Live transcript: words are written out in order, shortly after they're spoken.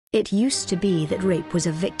It used to be that rape was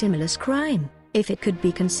a victimless crime, if it could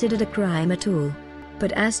be considered a crime at all.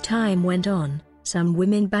 But as time went on, some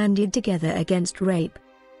women banded together against rape.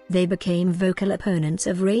 They became vocal opponents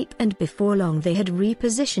of rape, and before long they had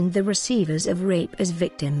repositioned the receivers of rape as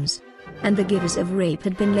victims. And the givers of rape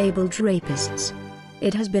had been labeled rapists.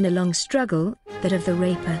 It has been a long struggle, that of the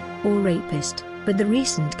raper, or rapist, but the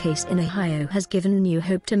recent case in Ohio has given new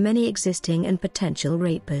hope to many existing and potential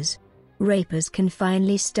rapers. Rapers can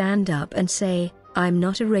finally stand up and say, "I'm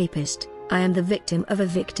not a rapist, I am the victim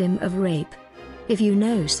of rape." If you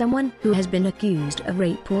know someone who has been accused of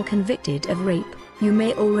rape or convicted of rape, you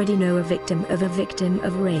may already know a victim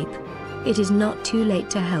of rape. It is not too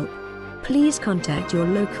late to help. Please contact your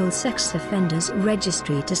local sex offenders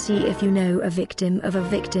registry to see if you know a victim of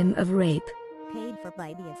rape. Paid for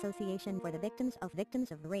by the Association for the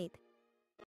Victims of Rape.